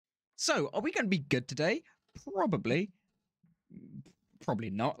So, are we going to be good today? Probably.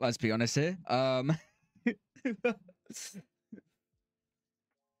 Probably not, let's be honest here. I don't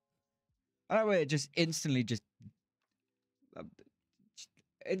know, it just instantly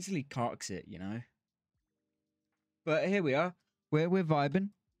instantly carks it, you know? But here we are. We're vibing.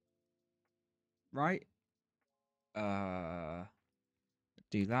 Right?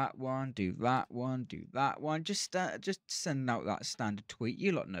 Do that one, do that one, do that one. Just sending out that standard tweet.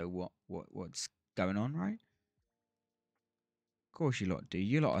 You lot know what's going on, right? Of course you lot do.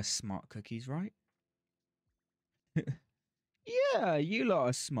 You lot are smart cookies, right? Yeah, you lot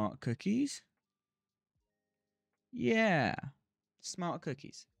are smart cookies. Yeah. Smart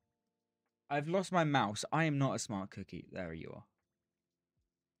cookies. I've lost my mouse. I am not a smart cookie. There you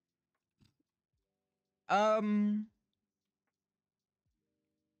are.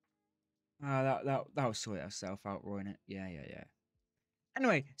 That'll sort itself out, Roy, innit? Yeah.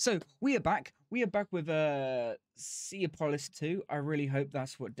 Anyway, so we are back. We are back with Seaopolis 2. I really hope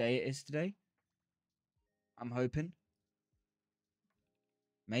that's what day it is today. I'm hoping.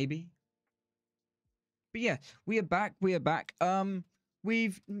 Maybe. But yeah, we are back. We are back.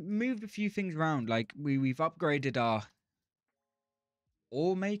 We've moved a few things around. Like we've upgraded our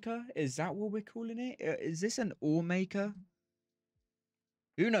ore maker. Is that what we're calling it? Is this an ore maker?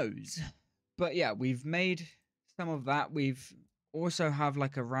 Who knows? But yeah, we've made some of that. We've also have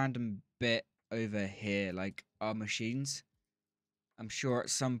like a random bit over here, like our machines. I'm sure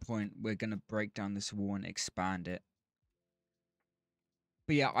at some point we're going to break down this wall and expand it.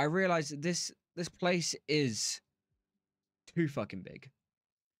 But yeah, I realized that this place is too fucking big.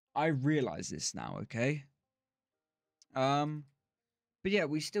 I realize this now, okay? But yeah,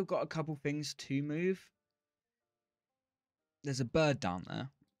 we still got a couple things to move. There's a bird down there.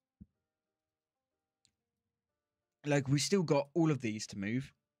 Like, we still got all of these to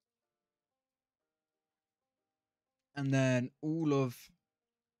move. And then all of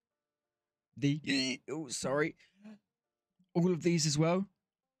the... Oh, sorry. All of these as well.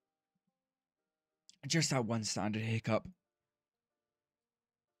 Just that one standard hiccup.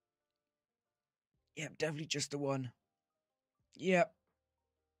 Yep, definitely just the one. Yep.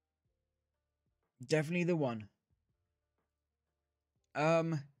 Definitely the one.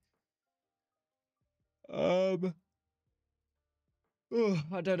 Oh,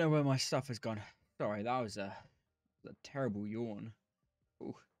 I don't know where my stuff has gone. Sorry, that was a terrible yawn.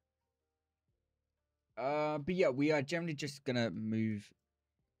 Ooh. But yeah, we are generally just gonna move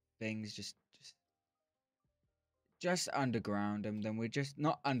things just underground, and then we're just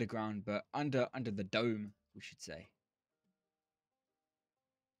not underground, but under the dome, we should say.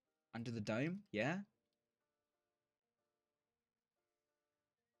 Under the dome, yeah.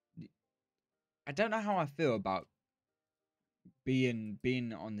 I don't know how I feel about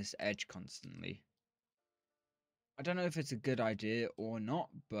being on this edge constantly. I don't know if it's a good idea or not,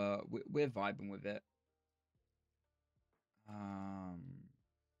 but we're vibing with it.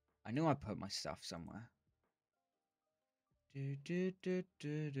 I knew I put my stuff somewhere.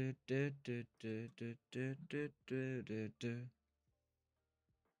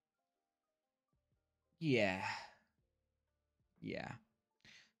 Yeah.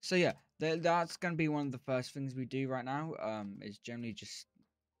 So yeah, that's gonna be one of the first things we do right now. Is generally just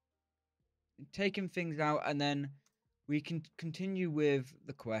taking things out, and then we can continue with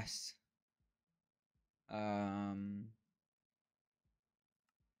the quests. Are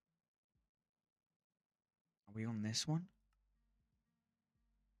we on this one?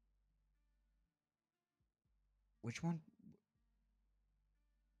 Which one?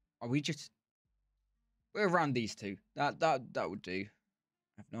 Are we just... We're around these two. That would do.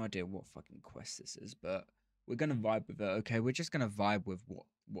 I have no idea what fucking quest this is, but we're gonna vibe with it. Okay, we're just gonna vibe with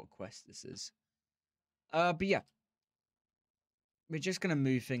what quest this is. But yeah, we're just gonna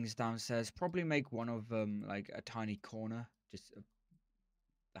move things downstairs. Probably make one of them like a tiny corner, just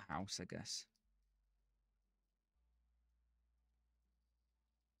the house, I guess.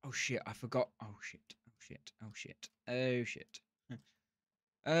 Oh shit! I forgot. Oh shit! Oh shit! Oh shit! Oh shit!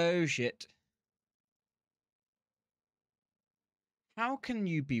 Oh shit! How can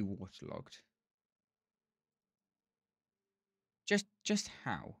you be waterlogged? Just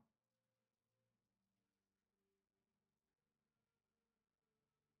how?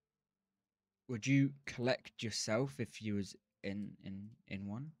 Would you collect yourself if you was in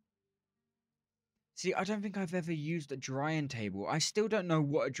one? See, I don't think I've ever used a drying table. I still don't know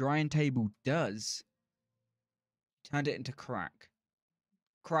what a drying table does. Turned it into crack.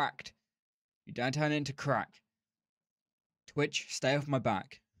 Cracked. You don't turn it into crack. Twitch, stay off my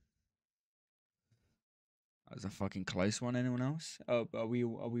back. That was a fucking close one. Anyone else? Are we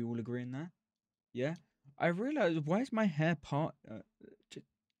all agreeing there? Yeah. I realized, why is my hair part?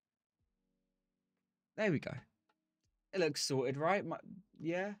 There we go. It looks sorted, right?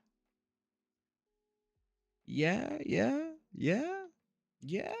 Yeah. Yeah. Yeah. Yeah.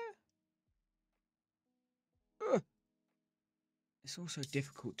 Yeah. Ugh. It's also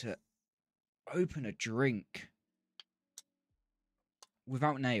difficult to open a drink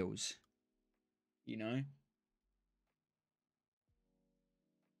without nails. You know.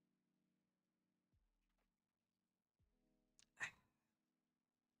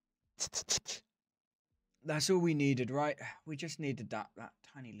 That's all we needed, right? We just needed that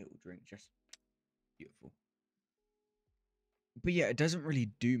tiny little drink. Just beautiful. But yeah, it doesn't really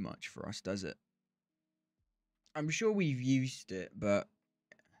do much for us, does it? I'm sure we've used it, but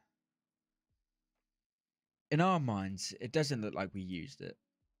in our minds, it doesn't look like we used it.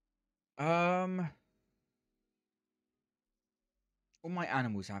 Um, all my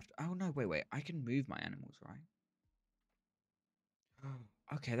animals have to. Oh no, wait. I can move my animals, right?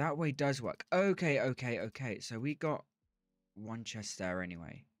 Okay, that way does work. Okay. So we got one chest there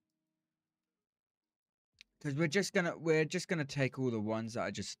anyway. Because we're just gonna take all the ones that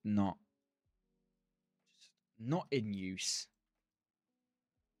are just not in use.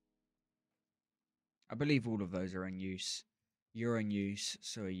 I believe all of those are in use. You're in use,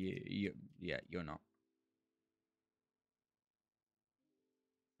 so are you. Yeah, you're not.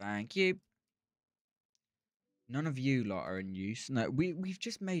 Thank you. None of you lot are in use. No, we've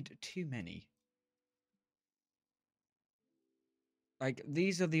just made too many. Like,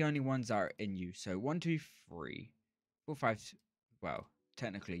 these are the only ones that are in use. So 1, 2, 3, 4, 5. Well,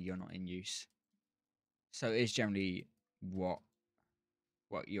 technically you're not in use. So it's generally what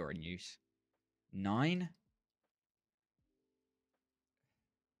you're in use. 9.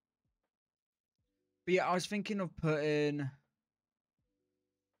 But yeah, I was thinking of putting.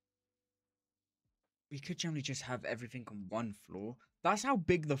 We could generally just have everything on one floor. That's how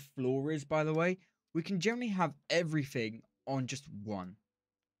big the floor is, by the way. We can generally have everything on just one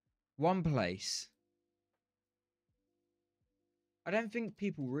place. I don't think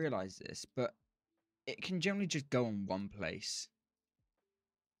people realize this, but it can generally just go on one place,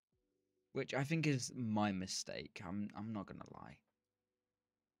 which I think is my mistake. I'm not gonna lie.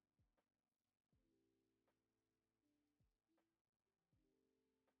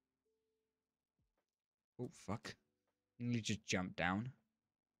 Oh fuck! You just jump down.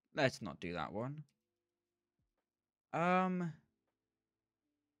 Let's not do that one. Oh,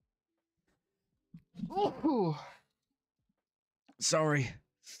 sorry.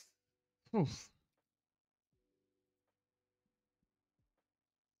 Oof.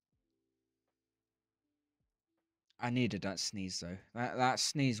 I needed that sneeze though. That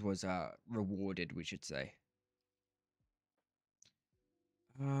sneeze was rewarded, we should say.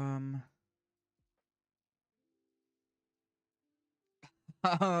 Um.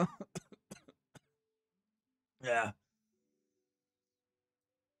 Yeah.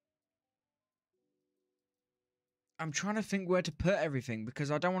 I'm trying to think where to put everything because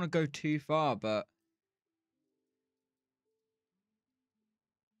I don't want to go too far, but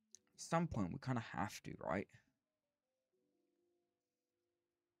at some point we kind of have to, right?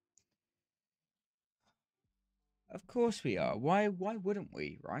 Of course we are. Why wouldn't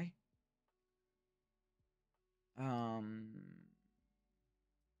we, right? Um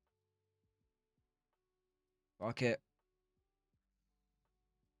Fuck it.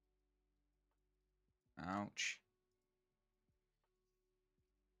 Ouch.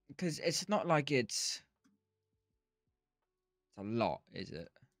 Because it's not like it's a lot, is it?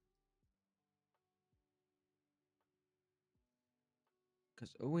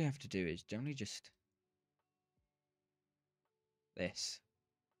 Because all we have to do is generally just this.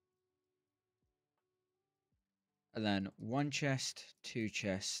 And then 1 chest, 2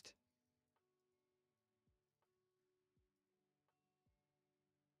 chest.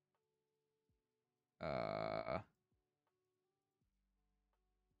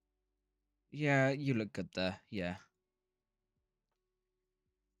 Yeah, you look good there. Yeah.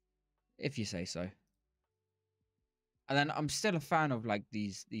 If you say so. And then I'm still a fan of like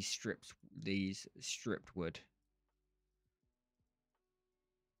these stripped wood.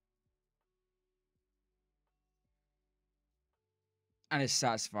 And it's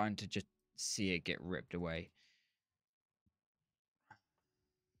satisfying to just see it get ripped away.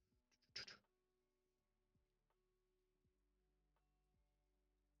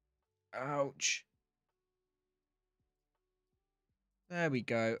 Ouch. There we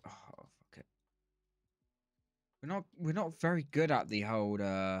go. Oh, fuck it. We're not very good at the whole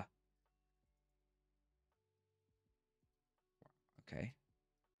Okay.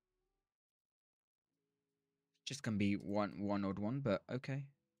 Just gonna be one odd one, but okay.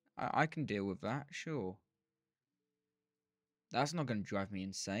 I can deal with that, sure. That's not gonna drive me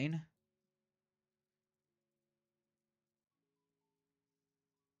insane.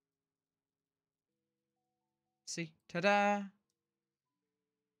 See? Ta-da!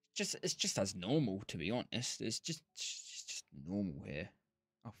 It's just as normal, to be honest. It's just normal here.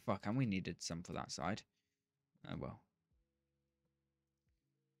 Oh fuck, and we needed some for that side. Oh well.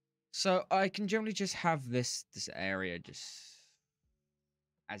 So I can generally just have this area just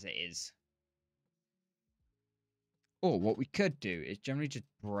as it is. Or what we could do is generally just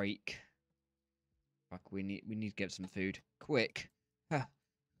break. Fuck, we need to get some food. Quick. Huh.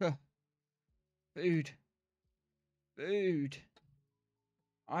 Huh. Food. Food.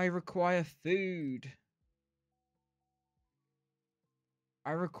 I require food.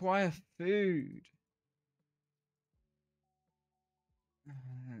 I require food.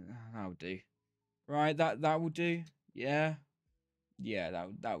 That'll do. Right, that will do. Yeah. Yeah,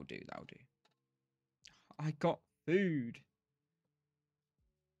 that will do. That will do. I got food.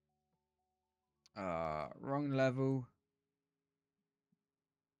 Wrong level.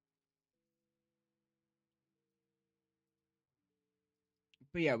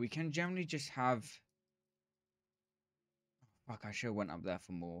 But yeah, we can generally just have. Fuck, I should have went up there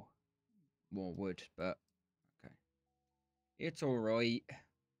for more wood, but okay. It's alright.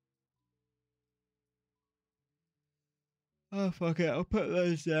 Oh fuck it, I'll put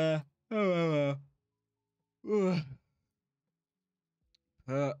those there. Oh well.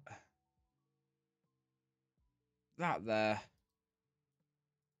 Put that there.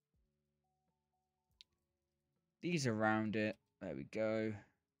 These around it. There we go.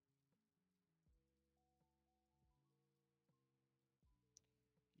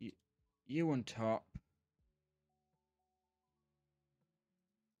 You on top.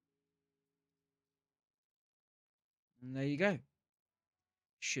 And there you go.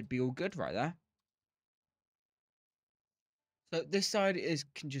 Should be all good right there. So this side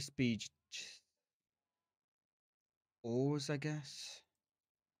can just be ores, I guess.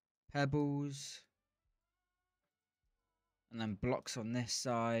 Pebbles. And then blocks on this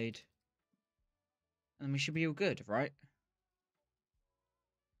side. And then we should be all good, right?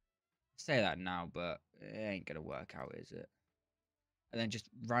 Say that now, but it ain't gonna work out, is it? And then just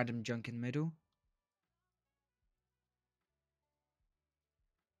random junk in the middle.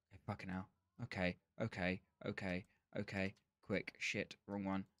 Okay, fucking hell. Okay, okay, okay, okay. Quick, shit, wrong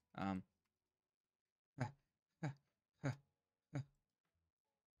one.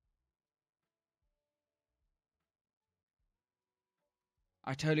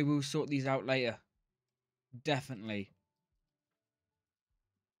 I totally will sort these out later. Definitely.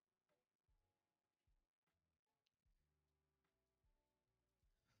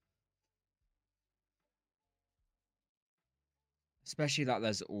 Especially that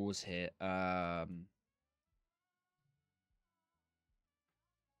there's ores here.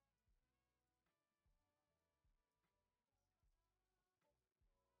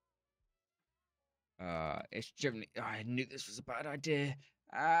 It's generally. Oh, I knew this was a bad idea.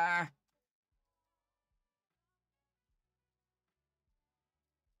 Ah.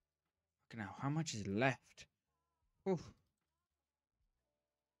 Now, how much is left? Oof.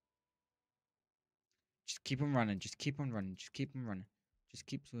 Just keep on running. Just keep on running. Just keep on running. Just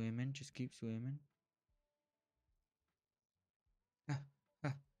keep swimming. Just keep swimming.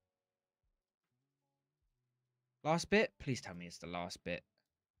 Last bit? Please tell me it's the last bit.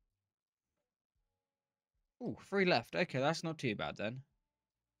 Oh, 3 left. Okay, that's not too bad then.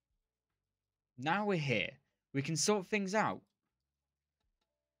 Now we're here. We can sort things out.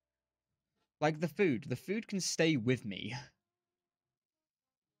 Like the food. The food can stay with me.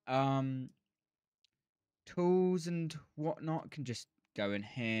 Tools and whatnot can just go in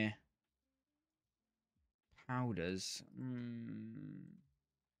here. Powders.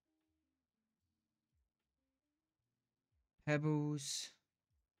 Pebbles.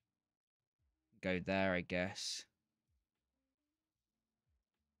 Go there, I guess.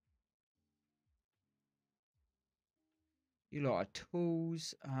 You lot are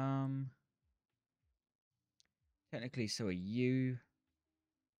tools. Technically, so are you.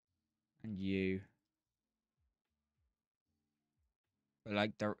 And you. But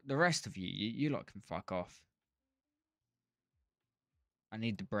like the rest of you lot can fuck off. I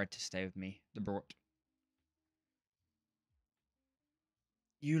need the bread to stay with me. The bread.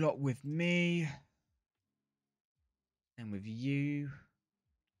 You lot with me. And with you.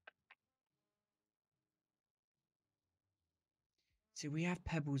 See, we have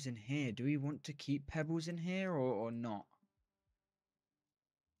pebbles in here. Do we want to keep pebbles in here or not?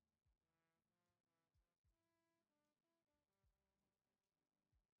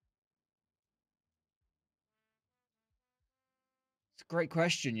 It's a great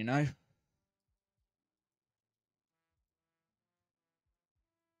question, you know.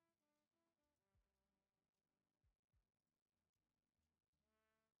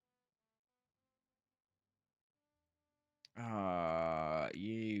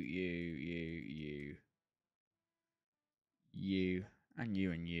 You, and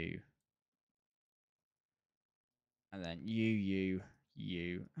you. And then you.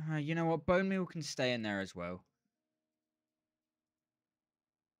 You know what? Bone meal can stay in there as well.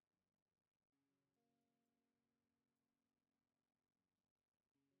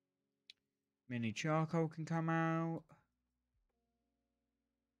 Mini charcoal can come out.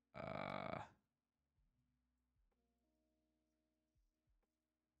 Uh,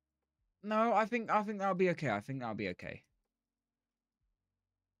 no, I think that'll be okay. I think that'll be okay.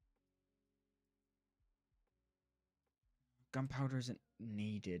 Gunpowder isn't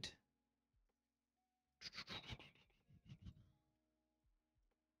needed.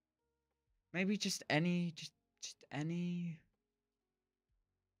 Maybe just any, just any.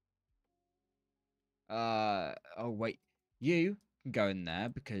 Oh wait, you can go in there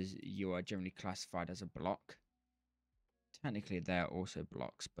because you are generally classified as a block. Technically, they're also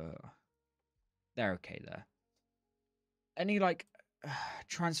blocks, but they're okay there. Any like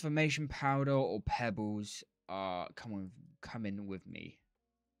transformation powder or pebbles come in with me.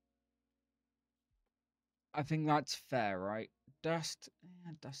 I think that's fair, right? Dust,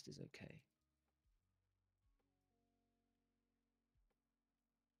 dust is okay.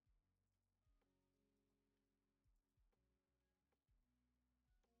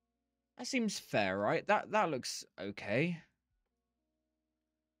 That seems fair, right? That looks okay.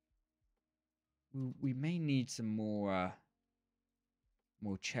 We may need some more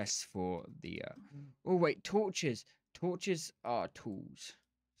chests for the oh wait, torches. Torches are tools.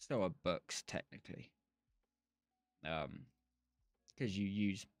 So are books technically. Because you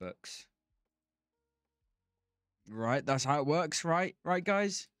use books. Right, that's how it works, right? Right,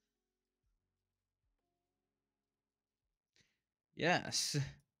 guys? Yes.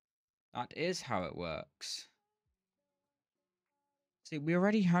 That is how it works. See, we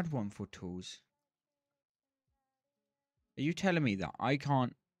already had one for tools. Are you telling me that I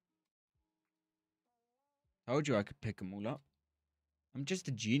can't? Told you I could pick them all up. I'm just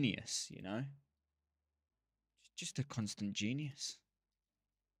a genius, you know? Just a constant genius.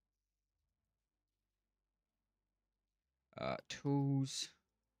 Tools.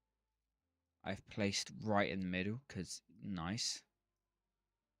 I've placed right in the middle, because nice.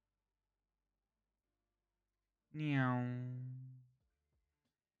 Meow.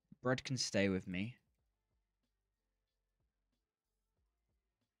 Bread can stay with me.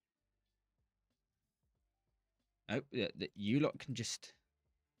 Oh, you lot can just...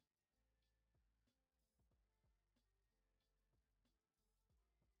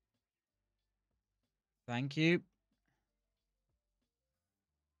 Thank you.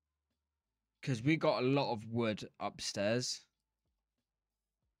 Because we got a lot of wood upstairs.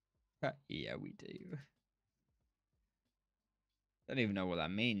 Yeah, we do. Don't even know what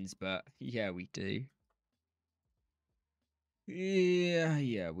that means, but yeah, we do.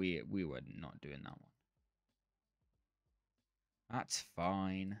 Yeah, we were not doing that one. That's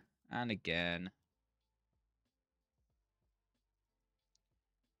fine. And again.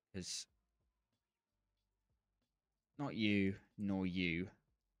 Because not you, nor you.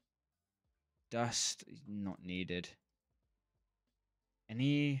 Dust is not needed.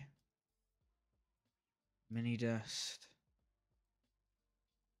 Any mini dust?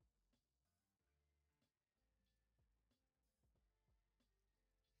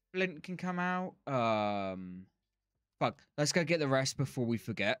 Flint can come out. Fuck. Let's go get the rest before we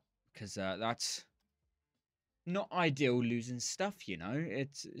forget. Because that's not ideal losing stuff, you know?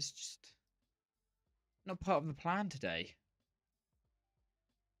 It's just not part of the plan today.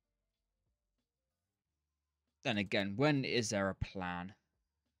 Then again, when is there a plan?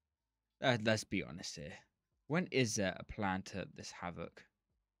 Let's be honest here. When is there a plan to this havoc?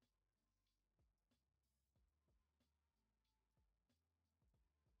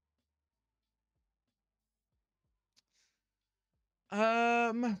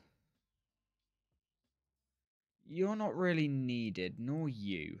 You're not really needed, nor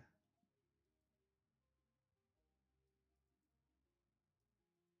you.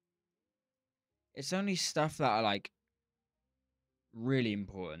 It's only stuff that are like really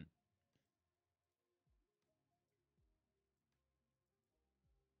important.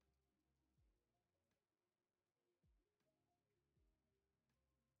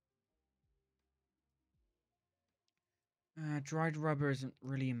 Dried rubber isn't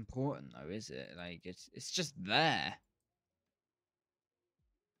really important though, is it? Like it's just there.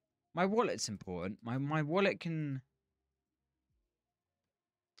 My wallet's important. My wallet can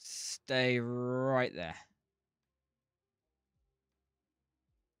stay right there.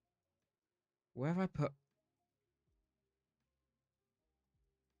 Where have I put?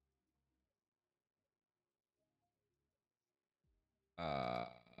 Uh,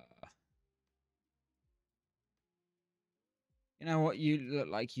 you know what? You look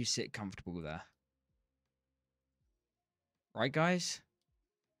like you sit comfortable there. Right, guys?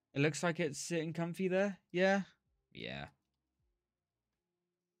 It looks like it's sitting comfy there. Yeah? Yeah.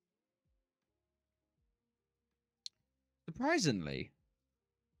 Surprisingly,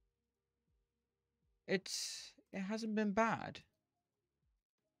 it hasn't been bad.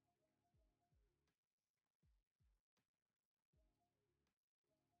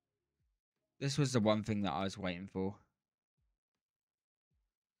 This was the one thing that I was waiting for.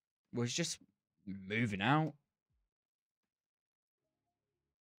 Was just moving out.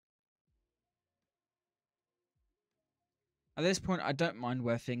 At this point, I don't mind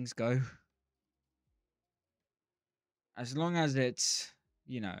where things go. As long as it's,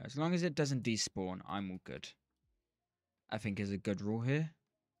 as long as it doesn't despawn, I'm all good. I think is a good rule here.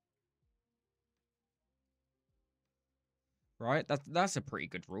 Right? That's a pretty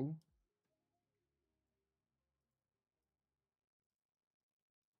good rule.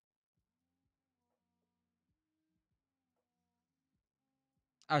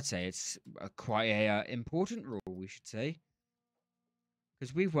 I'd say it's quite a important rule, we should say.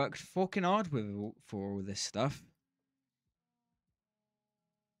 Because we've worked fucking hard for all this stuff.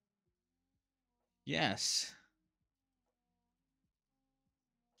 Yes.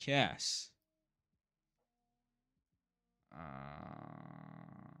 Yes.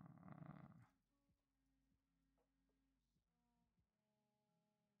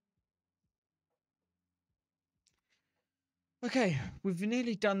 Okay, we've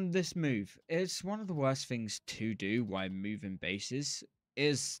nearly done this move. It's one of the worst things to do while moving bases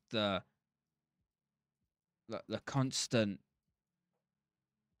is the constant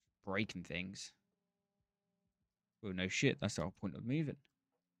breaking things. Well, no shit, that's the whole point of moving.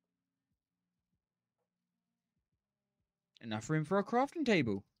 Enough room for a crafting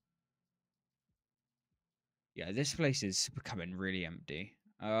table. Yeah, this place is becoming really empty.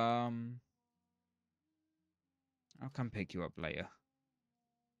 I'll come pick you up later.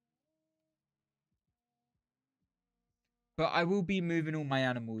 But I will be moving all my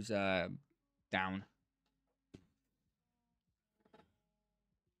animals down.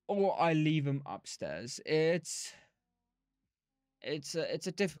 Or I leave them upstairs. It's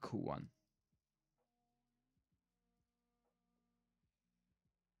a difficult one.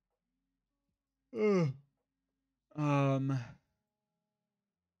 Ugh.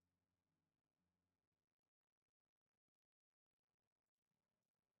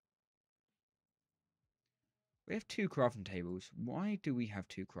 We have 2 crafting tables. Why do we have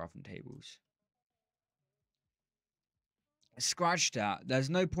 2 crafting tables? Scratch that. There's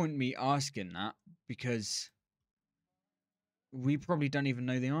no point in me asking that because we probably don't even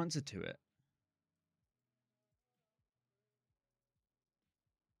know the answer to it.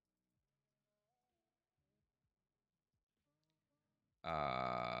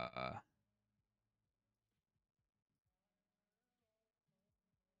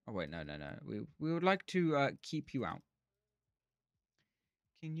 Oh wait, no. We would like to keep you out.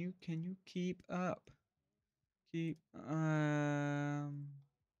 Can you keep up? Keep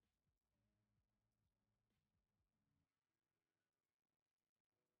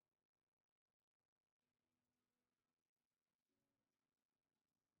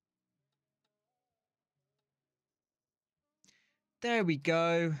There we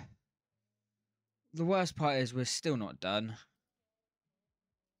go. The worst part is we're still not done.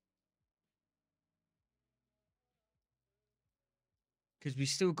 Because we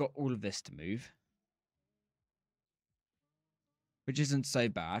still got all of this to move. Which isn't so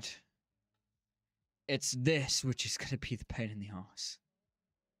bad. It's this which is going to be the pain in the ass.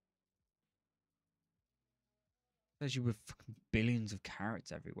 Especially with fucking billions of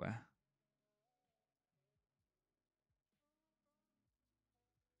carrots everywhere.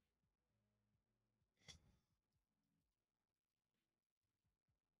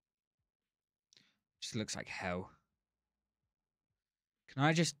 Just looks like hell. Can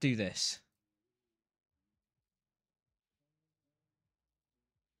I just do this?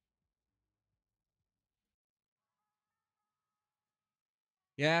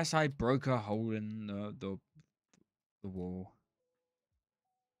 Yes, I broke a hole in the wall.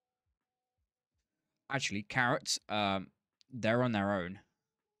 Actually, carrots, they're on their own.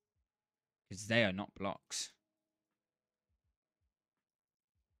 Because they are not blocks.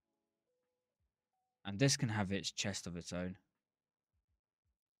 And this can have its chest of its own.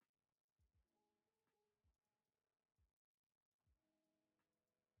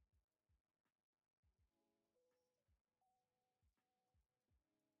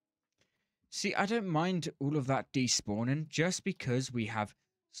 See, I don't mind all of that despawning just because we have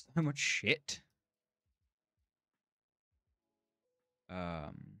so much shit.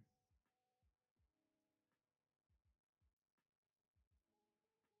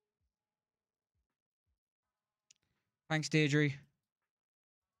 Thanks, Deirdre.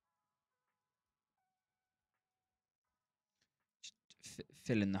 Just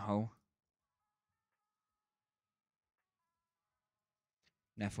fill in the hole.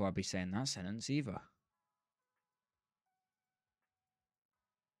 Never I'll be saying that sentence either.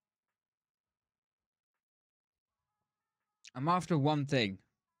 I'm after one thing.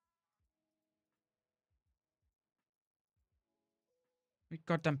 We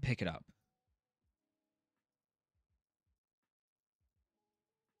goddamn pick it up.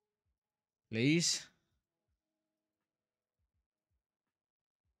 Please.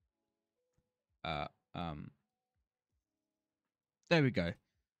 Uh, um. There we go.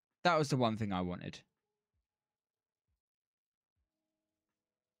 That was the one thing I wanted.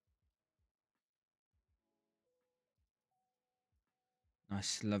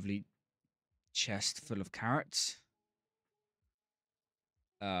 Nice, lovely chest full of carrots.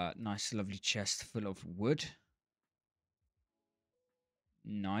 Nice, lovely chest full of wood.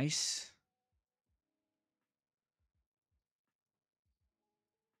 Nice.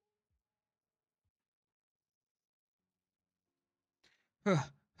 Huh,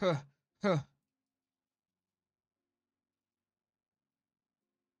 huh, huh.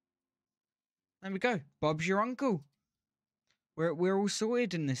 There we go. Bob's your uncle. We're all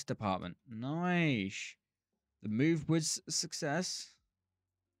sorted in this department. Nice. The move was a success.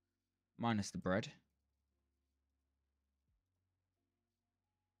 Minus the bread.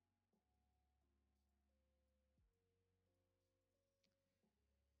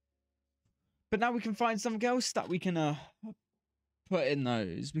 But now we can find something else that we can put in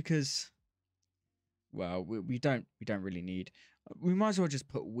those because, well, we don't really need. We might as well just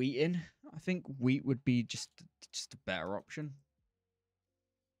put wheat in. I think wheat would be just a better option.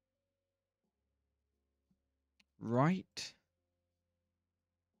 Right.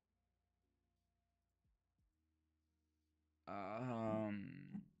 Um.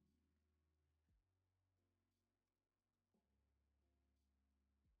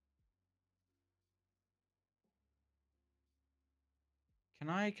 Can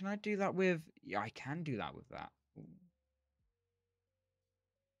I do that with? Yeah, I can do that with that. Ooh.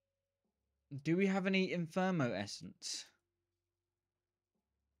 Do we have any Infermo essence?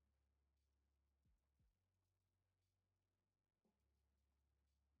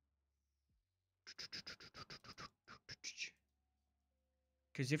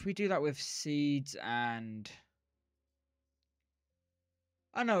 Because if we do that with seeds and...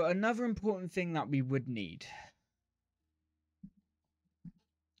 I know, another important thing that we would need.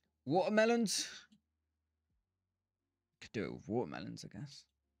 Watermelons? Could do it with watermelons, I guess.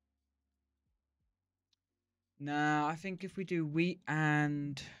 Nah, I think if we do wheat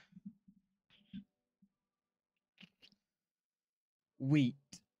and... Wheat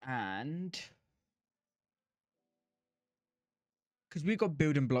and... Because we've got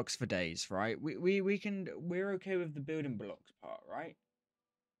building blocks for days, right? We're okay with the building blocks part, right?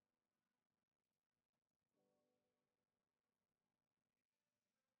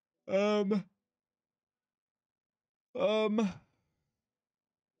 Um.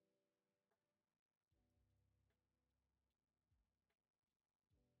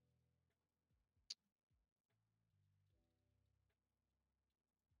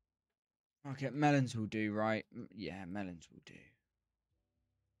 Okay, melons will do, right? Yeah, melons will do.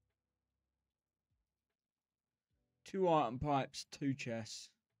 2 iron pipes, 2 chests.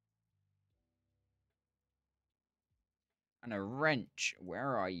 And a wrench.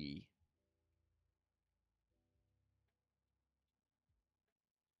 Where are ye?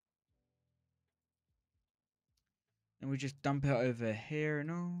 And we just dump it over here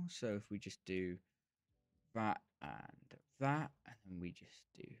and all. So if we just do that and that, and then we just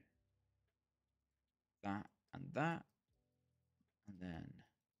do that and that, and then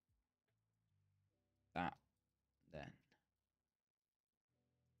that, then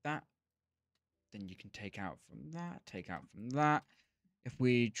that, then you can take out from that, take out from that. If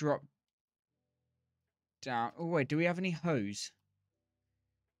we drop down, oh wait, do we have any hose?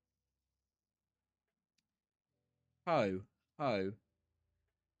 Hoe, hoe,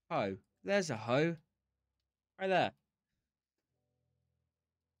 hoe. There's a hoe. Right there.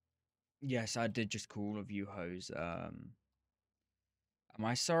 Yes, I did just call all of you hoes. Am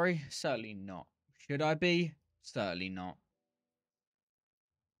I sorry? Certainly not. Should I be? Certainly not.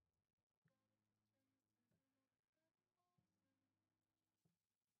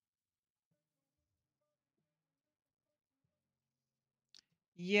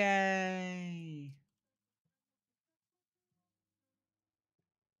 Yay!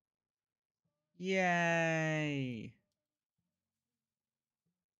 Yay!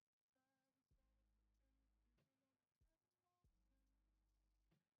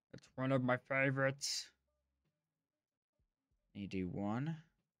 That's one of my favorites. You do one.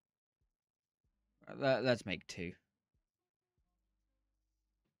 Let's make two.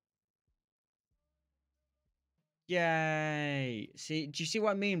 Yay! See, do you see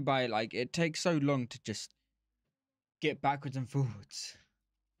what I mean by like it takes so long to just get backwards and forwards?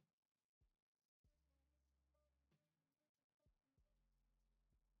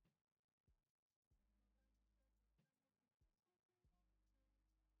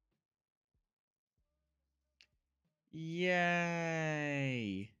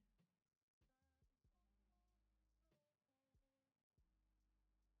 Yay!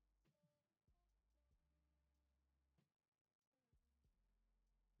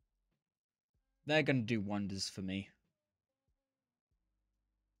 They're gonna do wonders for me.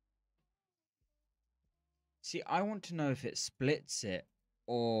 See, I want to know if it splits it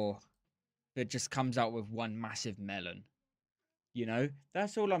or if it just comes out with one massive melon. You know,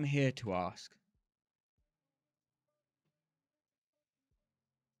 that's all I'm here to ask.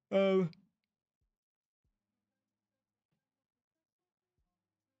 Oh.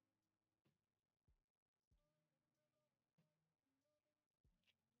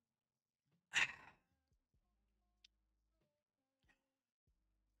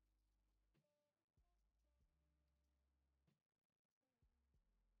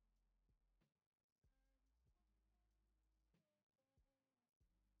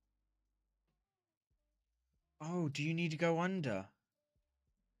 Oh, do you need to go under?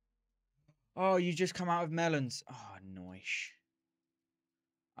 Oh, you just come out of melons. Oh, nice.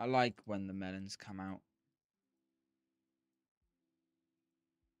 I like when the melons come out.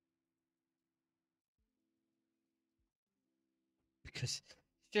 Because it's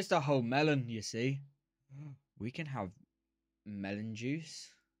just a whole melon, you see. We can have melon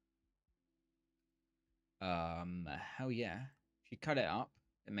juice. Hell yeah. If you cut it up,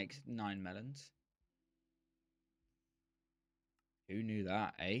 it makes 9 melons. Who knew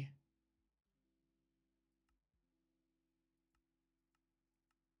that, eh?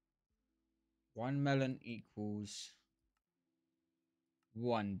 One melon equals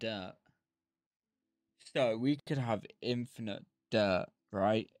one dirt. So we could have infinite dirt,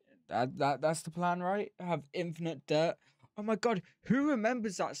 right? That's the plan, right? Have infinite dirt. Oh my god, who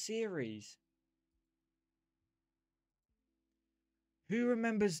remembers that series? Who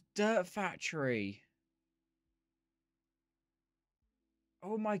remembers Dirt Factory?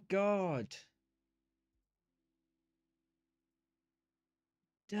 Oh my god.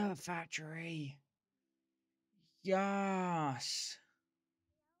 Dirt Factory. Yes.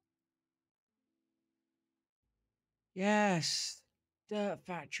 Yes. Dirt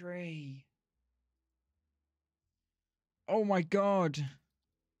Factory. Oh my god.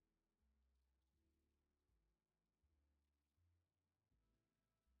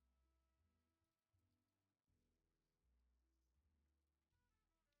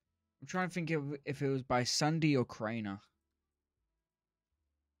 I'm trying to think if it was by Sunday or Craner.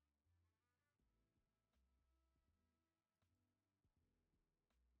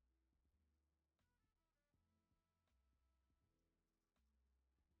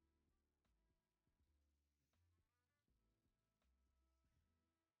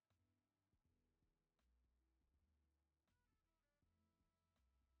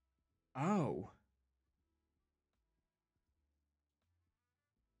 Oh.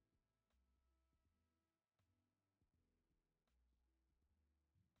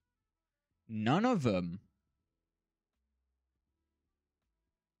 None of them.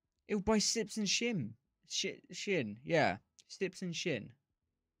 It was by Sips and Shin. Shin. Yeah. Sips and Shin.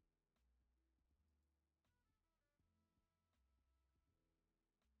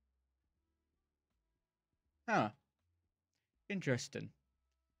 Huh. Interesting.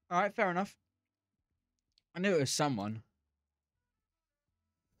 Alright, fair enough. I knew it was someone.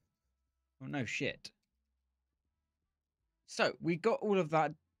 Well, no shit. So, we got all of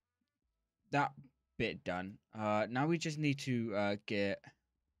that bit done. Now we just need to get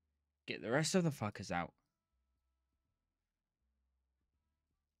the rest of the fuckers out.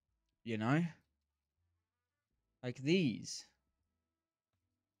 You know? Like these.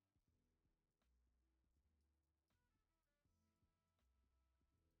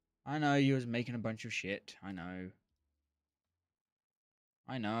 I know you was making a bunch of shit. I know.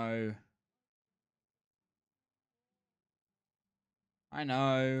 I know. I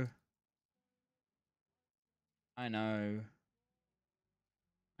know. I know.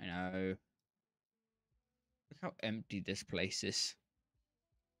 I know. Look how empty this place is.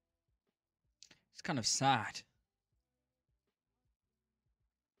 It's kind of sad.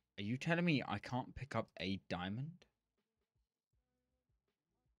 Are you telling me I can't pick up a diamond?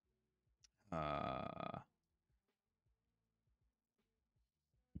 Uh,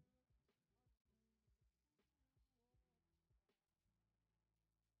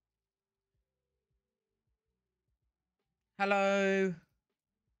 Hello.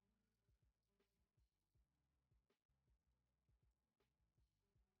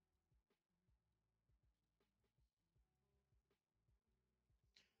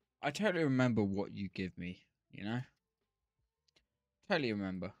 I totally remember what you give me, you know? Totally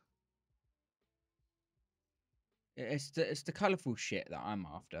remember. It's the colourful shit that I'm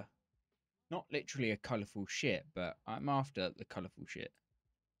after. Not literally a colourful shit, but I'm after the colourful shit.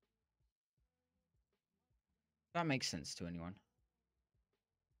 That makes sense to anyone.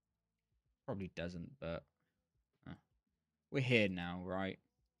 Probably doesn't, but we're here now, right?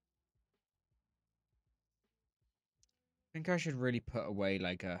 I think I should really put away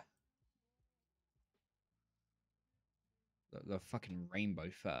like the fucking rainbow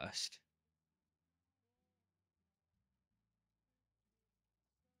first.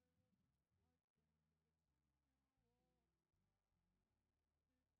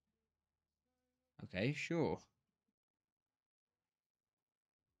 Okay, sure.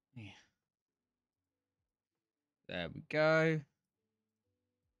 Yeah. There we go.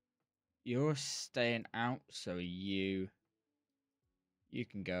 You're staying out, so you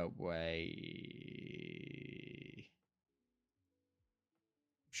can go away.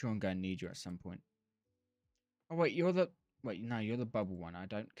 I'm sure I'm going to need you at some point. Oh wait, no, you're the bubble one. I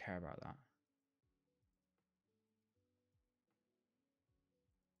don't care about that.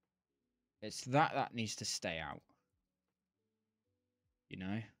 It's that needs to stay out. You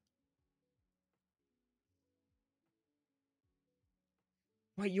know?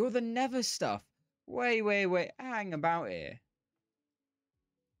 Wait, you're the never stuff. Wait. Hang about here.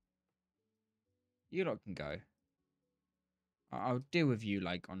 You lot can go. I'll deal with you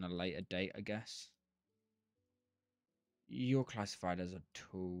like on a later date, I guess. You're classified as a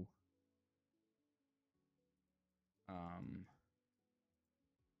tool. Um.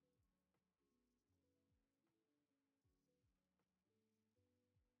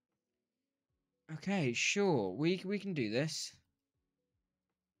 Okay, sure. We can do this.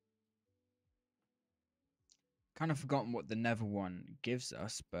 Kind of forgotten what the Never one gives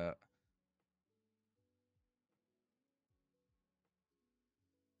us, but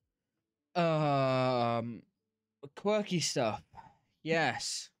um, quirky stuff.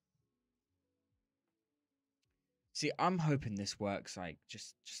 Yes. See, I'm hoping this works like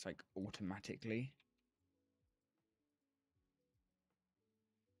just like automatically.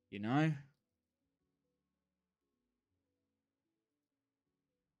 You know?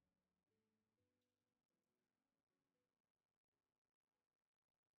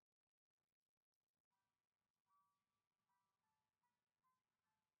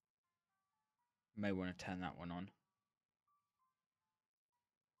 May want to turn that one on.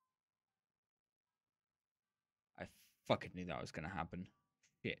 I fucking knew that was gonna happen.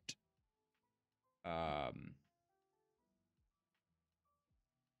 Shit. Um.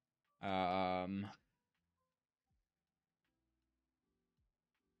 Um.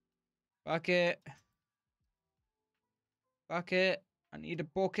 Bucket. Bucket. I need a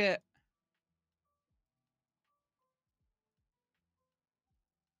bucket.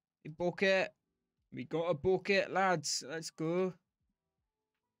 A bucket. We got a bucket, lads. Let's go.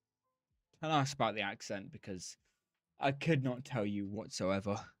 Don't ask about the accent because I could not tell you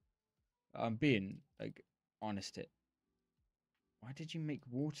whatsoever. I'm being like honest. Why did you make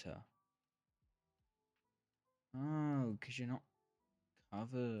water? Oh, because you're not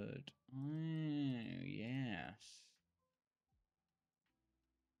covered. Oh, yes.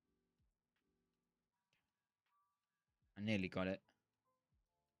 I nearly got it.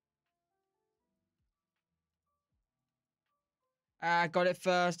 I got it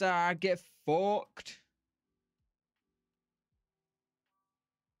first. I get forked.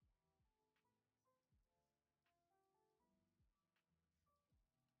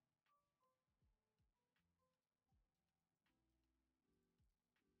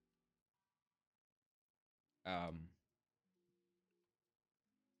 Um.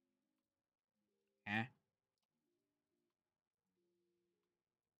 Eh?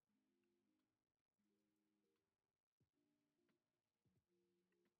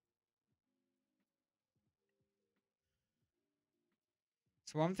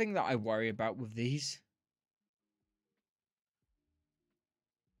 So one thing that I worry about with these.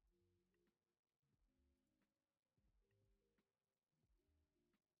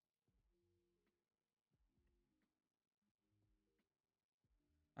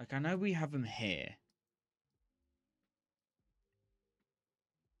 Like, I know we have them here.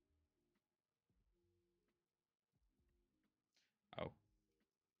 Oh.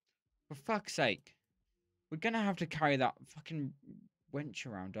 For fuck's sake. We're gonna have to carry that fucking wench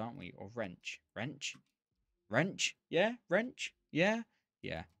around, aren't we? Or wrench. Wrench? Wrench? Yeah? Wrench? Yeah?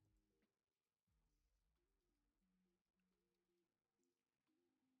 Yeah.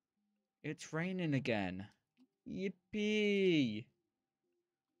 It's raining again. Yippee!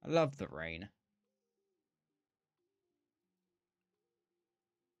 I love the rain.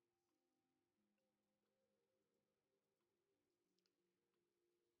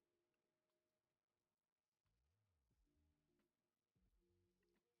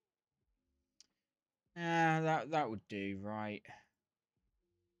 Ah, that would do, right?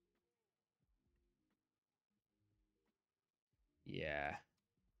 Yeah.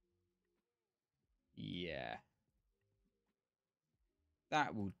 Yeah.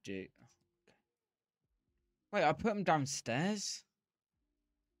 That will do. Wait, I put them downstairs?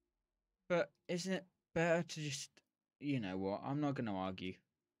 But isn't it better to just... You know what? I'm not going to argue.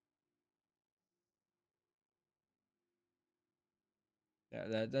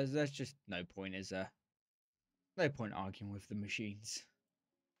 There's just no point, is there? No point arguing with the machines.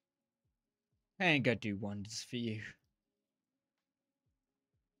 They ain't gonna do wonders for you.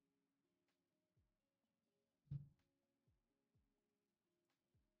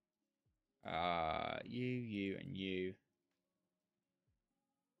 You, and you.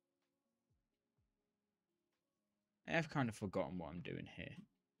 I've kind of forgotten what I'm doing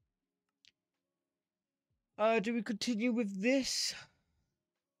here. Do we continue with this?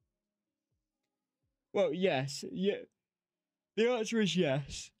 Well, yes. Yeah. The answer is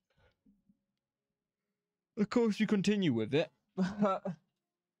yes. Of course, we continue with it. Do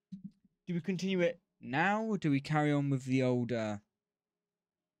we continue it now, or do we carry on with the old,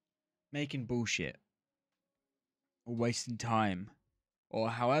 making bullshit? Or wasting time? Or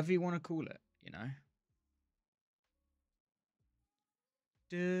however you want to call it, you know?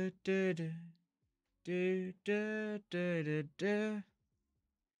 Du, du, du, du, du, du, du, du.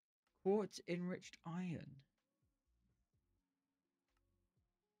 Quartz enriched iron.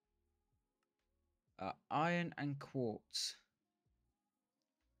 Iron and quartz.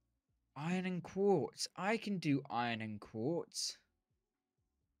 Iron and quartz. I can do iron and quartz.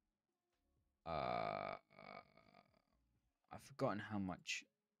 I've forgotten how much.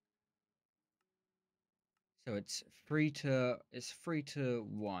 So it's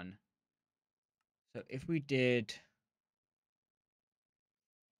 3-1. So if we did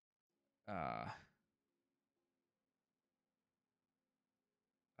uh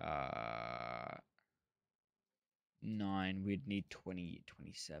 9, we'd need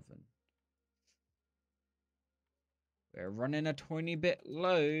 27. We're running a tiny bit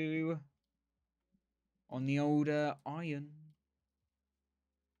low on the older iron.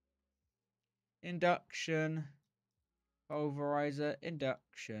 Induction. Pulverizer.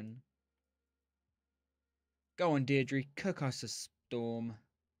 Induction. Go on, Deirdre. Cook us a storm.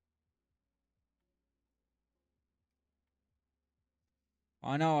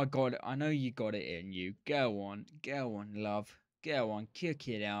 I know I got it. I know you got it in you. Go on, love. Go on, kick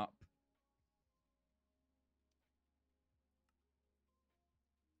it up.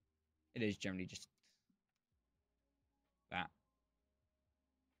 It is generally just that.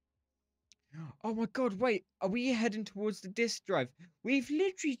 Oh my god, wait. Are we heading towards the disk drive? We've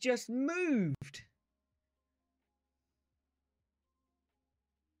literally just moved.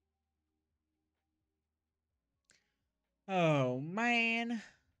 Oh, man.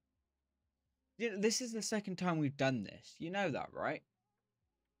 This is the second time we've done this. You know that, right?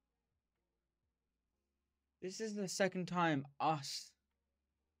 This is the second time us...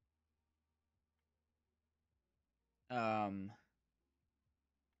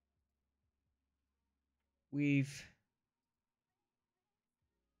 We've...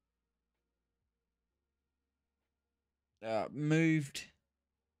 moved...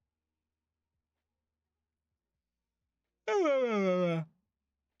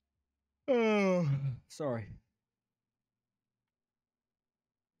 Oh, sorry.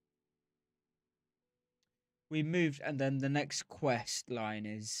 We moved, and then the next quest line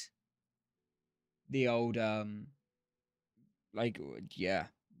is the old like, yeah.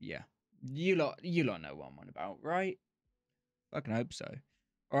 You lot know what I'm on about, right? Fucking hope so.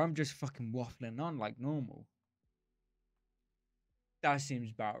 Or I'm just fucking waffling on like normal. That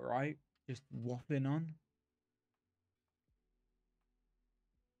seems about right. Just waffling on.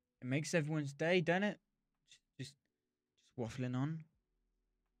 It makes everyone's day, doesn't it? Just waffling on.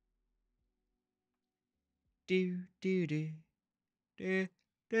 Do do do do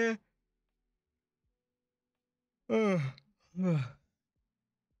do. Uh, uh.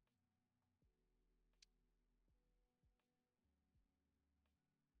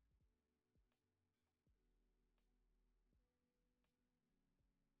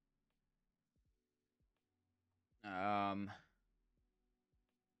 Um,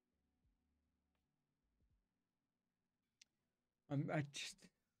 I just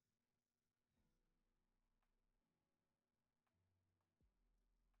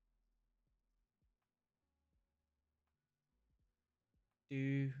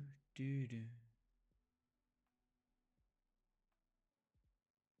do do do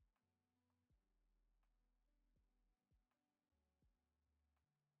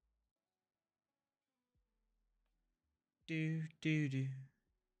do do do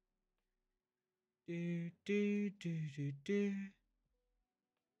do do do do do.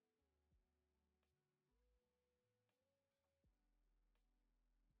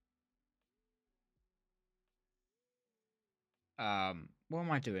 What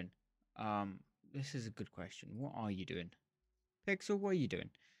am I doing? This is a good question. What are you doing? Pixel, what are you doing?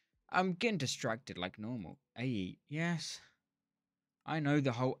 I'm getting distracted like normal. AE, yes. I know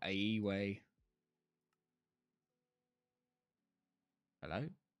the whole AE way. Hello?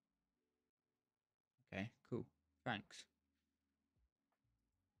 Okay, cool. Thanks.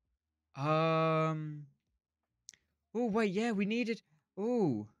 Oh, wait, yeah, we needed.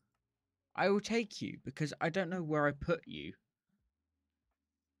 Oh, I will take you because I don't know where I put you.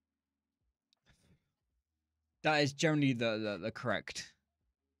 That is generally the correct.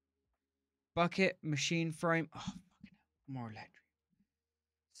 Bucket, machine frame. Oh, fucking hell. More electric.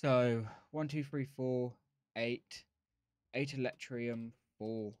 So, 1, 2, 3, 4, 8. 8 electrium,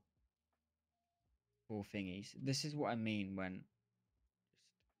 4 thingies. This is what I mean when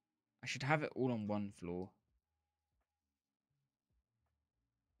I should have it all on one floor.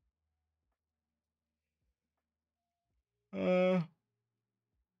 I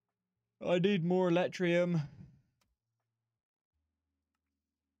need more electrium.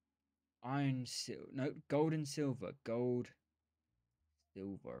 Iron, no, gold and silver. Gold,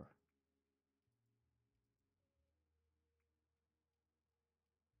 silver.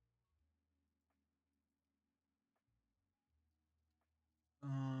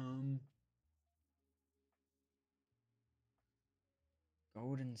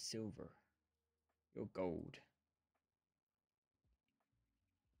 Gold and silver. Your gold.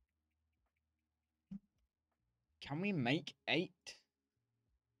 Can we make 8?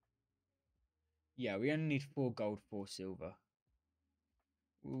 Yeah, we only need 4 gold, 4 silver.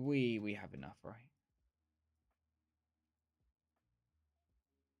 We have enough, right?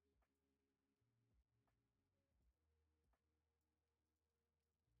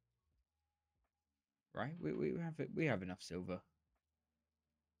 Right? We have enough silver.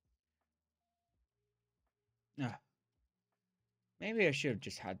 Maybe I should have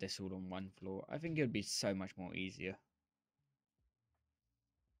just had this all on one floor. I think it would be so much more easier.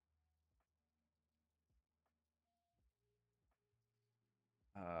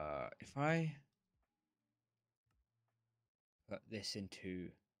 If I put this into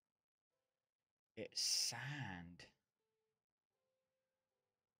it's sand.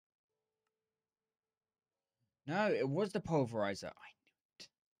 No, it was the pulverizer. I knew it.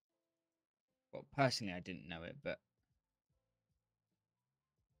 Well, personally, I didn't know it, but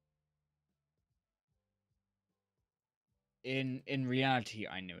in reality,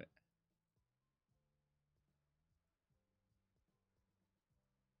 I knew it.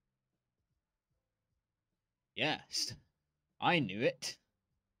 Yes, I knew it.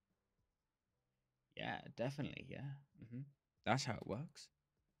 Yeah, definitely. Yeah. That's how it works.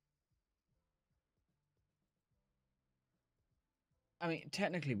 I mean,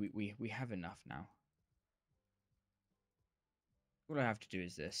 technically, we have enough now. All I have to do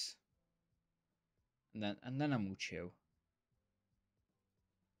is this, and then I'm all chill.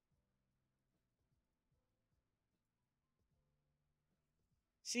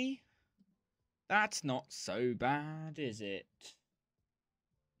 See, that's not so bad, is it?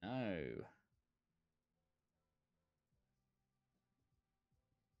 No.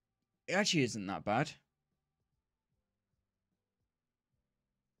 It actually isn't that bad.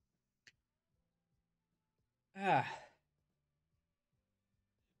 Ah.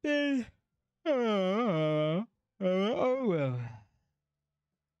 Oh well.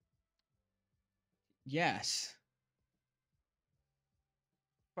 Yes.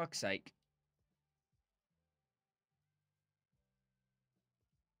 Fuck's sake.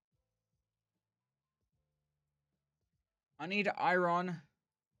 I need iron.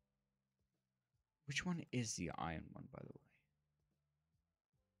 Which one is the iron one, by the way?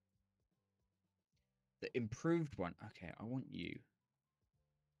 The improved one. Okay, I want you.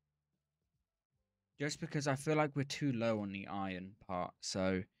 Just because I feel like we're too low on the iron part,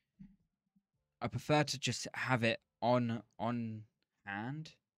 so I prefer to just have it on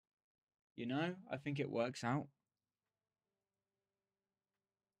hand. You know? I think it works out.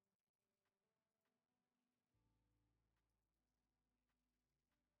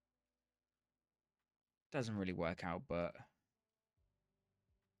 Doesn't really work out, but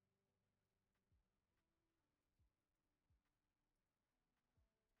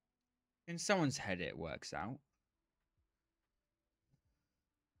in someone's head it works out.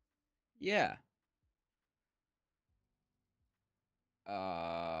 Yeah.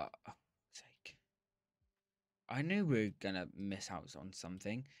 Sake. I knew we were gonna miss out on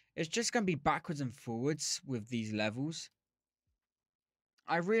something. It's just gonna be backwards and forwards with these levels.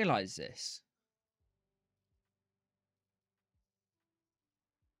 I realize this.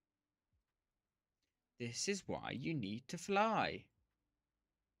 This is why you need to fly.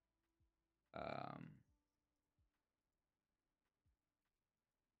 Um,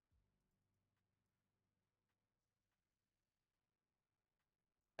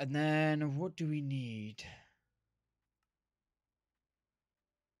 and then what do we need?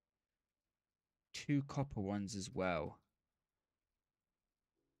 2 copper ones as well.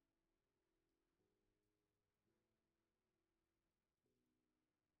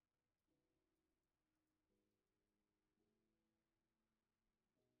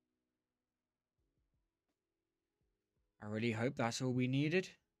 I really hope that's all we needed.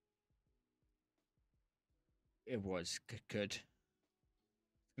 It was good.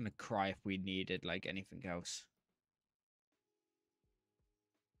 I'm gonna cry if we needed like anything else.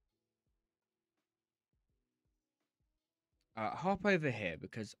 Hop over here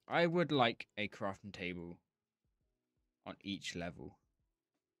because I would like a crafting table on each level.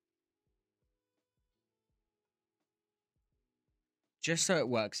 Just so it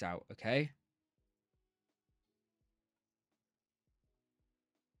works out, okay?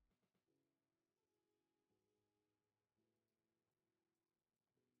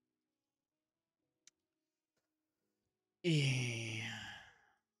 Yeah.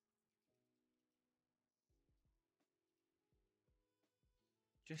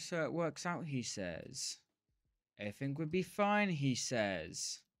 Just so it works out, he says. Everything would be fine, he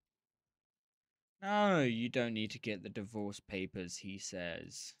says. No, you don't need to get the divorce papers, he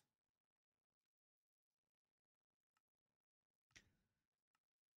says.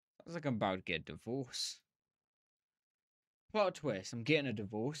 Sounds like I'm about to get a divorce. Plot twist, I'm getting a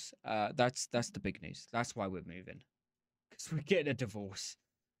divorce. That's the big news. That's why we're moving. Because we're getting a divorce.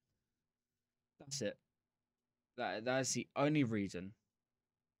 That's it. That's the only reason.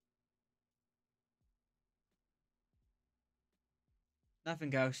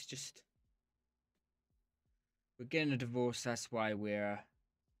 Nothing else, just we're getting a divorce, that's why we're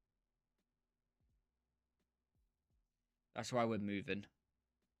moving.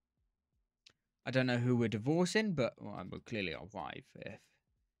 I don't know who we're divorcing, but well, I'm clearly our wife if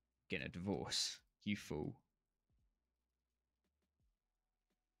getting a divorce. You fool.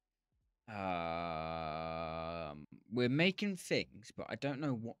 We're making things, but I don't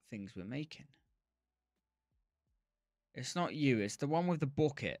know what things we're making. It's not you, it's the one with the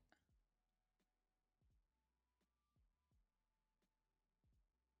bucket.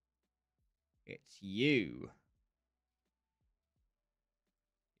 It's you.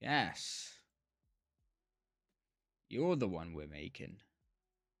 Yes. You're the one we're making.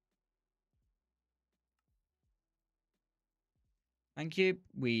 Thank you.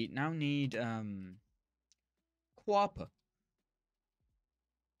 We now need copper.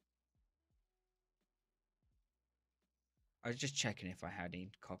 I was just checking if I had any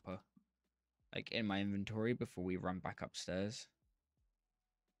copper like in my inventory before we run back upstairs.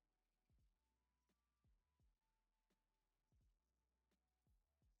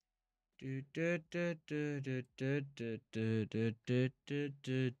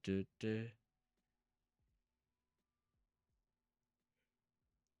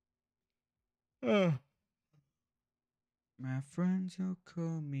 My friends will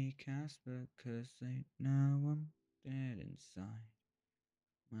call me Casper 'cause they know I'm dead inside.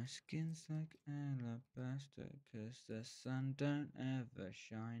 My skin's like alabaster 'cause the sun don't ever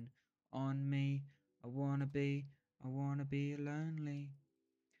shine on me. I wanna be lonely.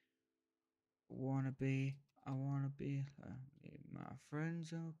 I wanna be lonely. My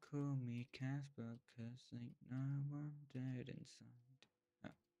friends all call me Casper, 'cause they know I'm dead inside.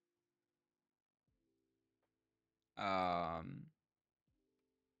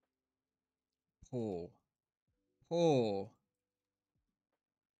 Paw. Paw.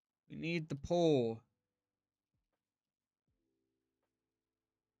 We need the paw.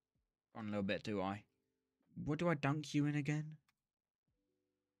 On a little bit, do I? What do I dunk you in again?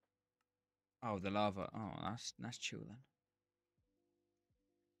 Oh, the lava. Oh, that's chill then.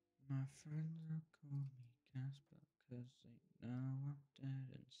 My friends will call me Casper, 'cause they know I'm dead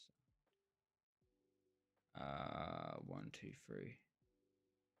inside. 1, 2, 3,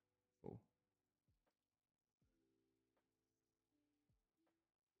 4.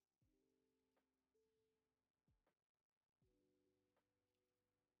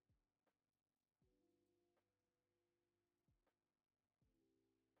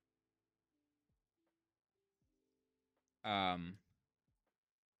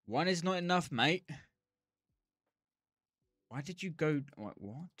 One is not enough, mate. Why did you go?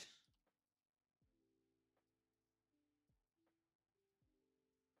 What?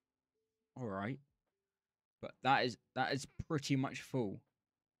 All right, but that is pretty much full.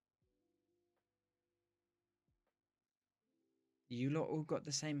 You lot all got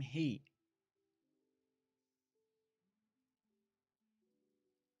the same heat.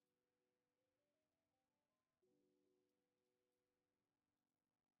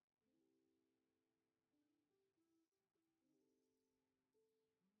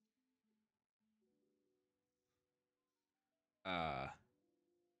 Uh,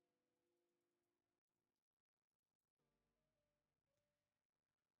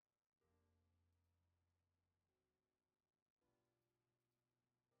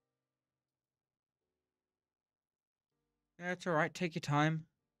 yeah, it's all right. Take your time.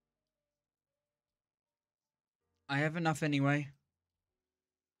 I have enough anyway.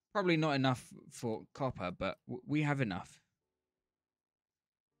 Probably not enough for copper, but we have enough.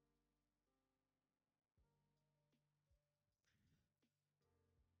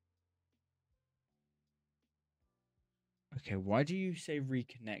 Okay, why do you say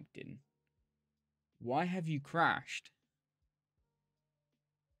reconnecting? Why have you crashed?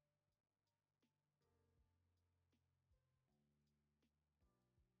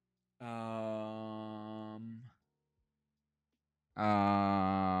 Um.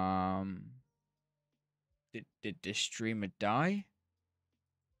 Um. Did the streamer die?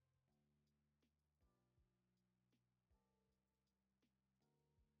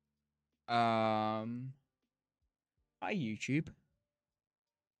 Um. Hi YouTube.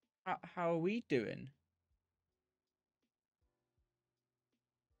 How are we doing?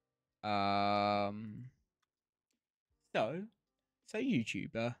 Um. So,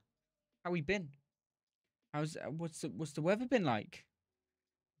 YouTuber, how we been? How's what's the weather been like?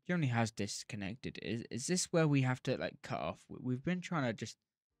 Johnny has disconnected. Is this where we have to like cut off? We've been trying to just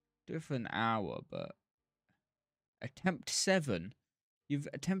do it for an hour, but attempt 7. You've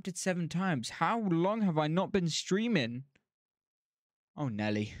attempted 7 times. How long have I not been streaming? Oh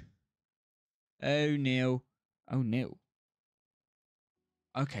Nelly. Oh Neil. Oh Neil.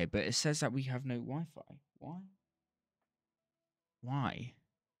 Okay, but it says that we have no Wi-Fi. Why? Why?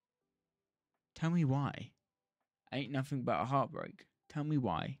 Tell me why. Ain't nothing but a heartbreak. Tell me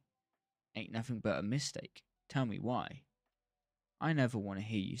why. Ain't nothing but a mistake. Tell me why. I never want to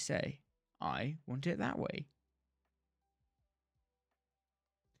hear you say, I want it that way.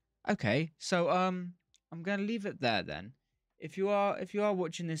 Okay, so I'm gonna leave it there then. If you are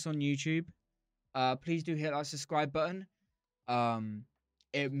watching this on YouTube, please do hit that subscribe button. Um,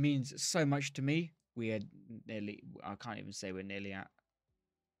 it means so much to me. We are nearly, I can't even say we're nearly at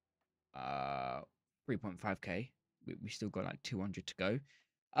 3.5k. We still got like 200 to go.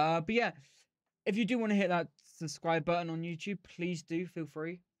 But yeah, if you do want to hit that subscribe button on YouTube, please do feel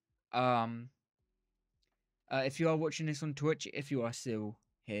free. If you are watching this on Twitch, if you are still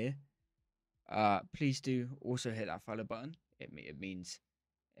here, please do also hit that follow button. It means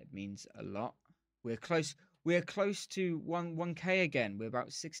a lot. We're close. We're close to 1k again. We're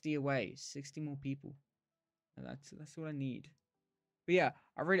about 60 away. 60 more people. And that's all I need. But yeah,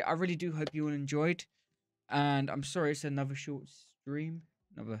 I really do hope you all enjoyed. And I'm sorry it's another short stream.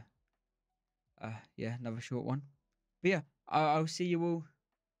 Another another short one. But yeah, I'll see you all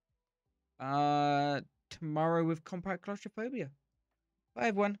tomorrow with Compact Claustrophobia. Bye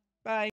everyone. Bye.